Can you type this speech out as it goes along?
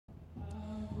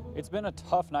It's been a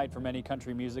tough night for many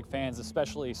country music fans,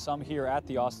 especially some here at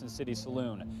the Austin City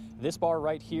Saloon. This bar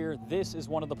right here, this is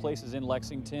one of the places in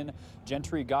Lexington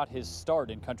Gentry got his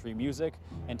start in country music,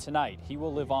 and tonight he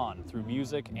will live on through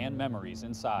music and memories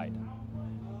inside.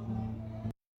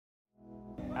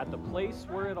 At the place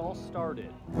where it all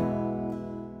started,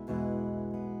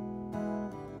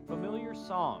 familiar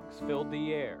songs filled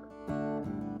the air,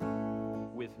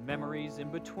 with memories in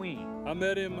between. I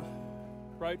met him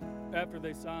right after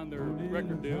they signed their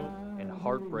record deal. And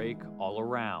heartbreak all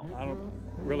around. I don't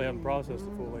really haven't processed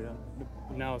it fully.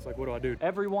 Now it's like, what do I do?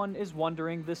 Everyone is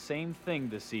wondering the same thing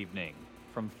this evening,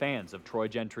 from fans of Troy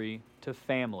Gentry to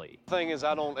family. The thing is,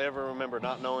 I don't ever remember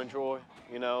not knowing Troy.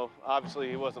 You know, obviously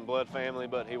he wasn't blood family,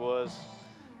 but he was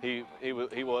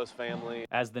family.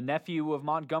 As the nephew of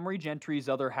Montgomery Gentry's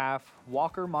other half,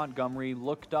 Walker Montgomery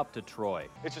looked up to Troy.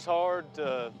 It's just hard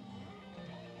to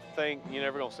think you're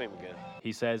never gonna see him again.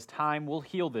 He says time will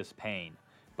heal this pain,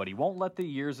 but he won't let the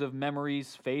years of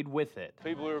memories fade with it.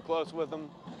 People who are close with him,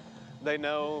 they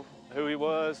know who he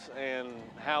was and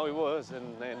how he was,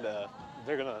 and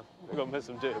they're gonna miss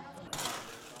him too.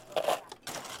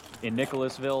 In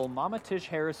Nicholasville, Mama Tish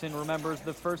Harrison remembers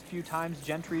the first few times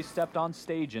Gentry stepped on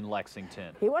stage in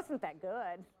Lexington. He wasn't that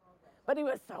good, but he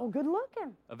was so good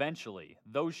looking. Eventually,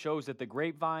 those shows at the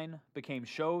Grapevine became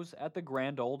shows at the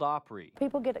Grand Ole Opry.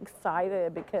 People get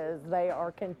excited because they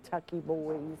are Kentucky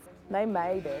boys. They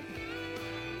made it.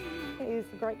 He's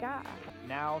a great guy.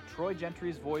 Now, Troy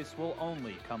Gentry's voice will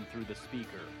only come through the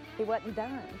speaker. He wasn't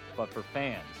done. But for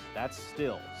fans, that's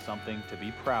still something to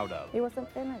be proud of. He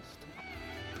wasn't finished.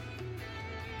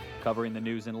 Covering the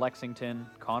news in Lexington,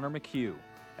 Connor McHugh,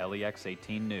 LEX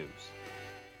 18 News.